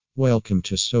Welcome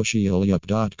to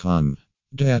socialyup.com.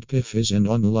 Datpiff is an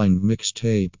online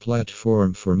mixtape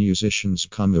platform for musicians,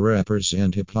 rappers,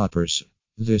 and hip hoppers.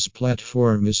 This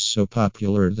platform is so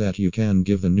popular that you can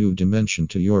give a new dimension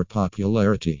to your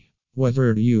popularity.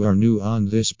 Whether you are new on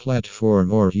this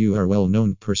platform or you are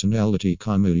well-known personality,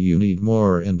 you need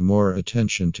more and more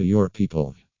attention to your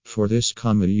people. For this,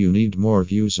 you need more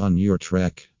views on your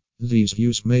track. These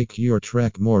views make your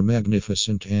track more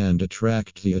magnificent and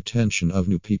attract the attention of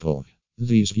new people.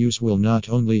 These views will not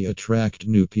only attract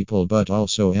new people but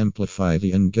also amplify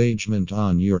the engagement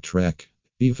on your track.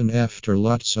 Even after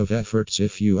lots of efforts,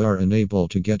 if you are unable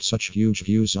to get such huge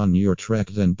views on your track,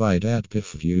 then buy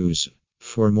Datpiff views.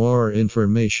 For more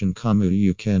information,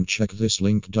 you can check this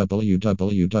link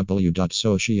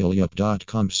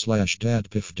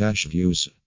www.socialyup.com/datpiff-views.